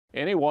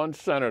Any one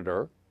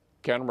senator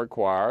can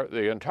require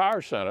the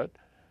entire Senate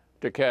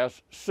to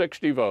cast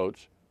 60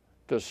 votes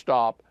to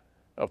stop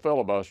a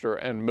filibuster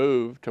and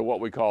move to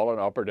what we call an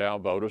up or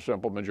down vote, a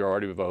simple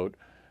majority vote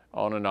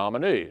on a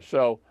nominee.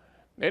 So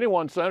any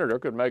one senator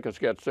could make us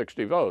get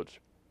 60 votes.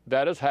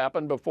 That has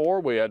happened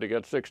before. We had to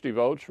get 60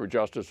 votes for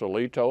Justice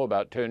Alito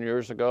about 10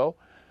 years ago.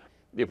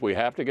 If we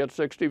have to get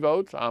 60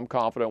 votes, I'm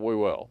confident we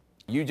will.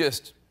 You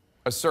just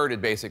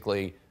asserted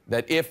basically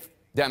that if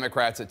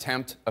Democrats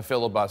attempt a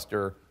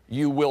filibuster,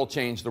 you will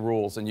change the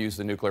rules and use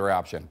the nuclear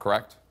option,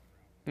 correct?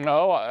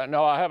 No,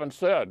 I haven't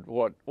said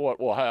what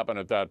will happen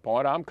at that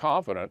point. I'm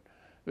confident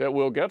that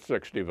we'll get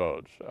 60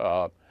 votes.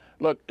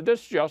 Look,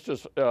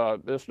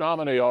 this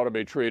nominee ought to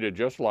be treated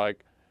just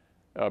like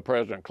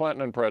President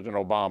Clinton and President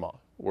Obama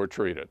were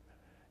treated.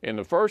 In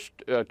the first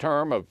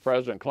term of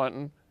President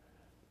Clinton,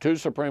 2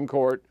 Supreme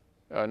Court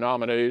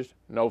nominees,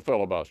 no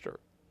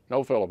filibuster.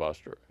 No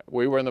filibuster.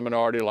 We were in the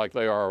minority like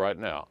they are right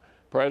now.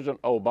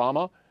 President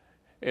Obama,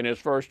 in his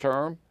first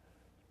term,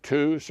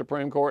 2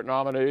 Supreme Court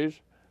nominees,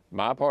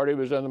 my party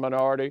was in the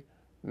minority,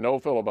 no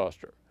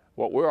filibuster.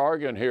 What we're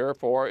arguing here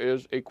for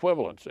is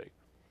equivalency.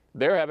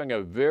 They're having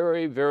a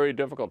very, very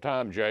difficult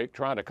time, Jake,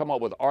 trying to come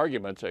up with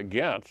arguments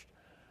against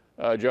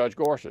Judge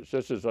Gorsuch.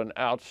 This is an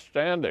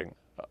outstanding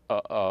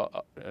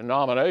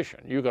nomination.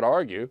 You could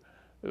argue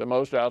the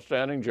most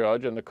outstanding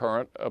judge in the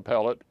current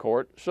appellate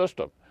court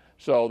system.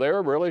 So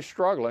they're really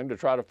struggling to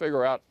try to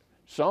figure out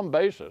some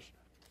basis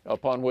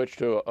upon which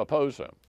to oppose him.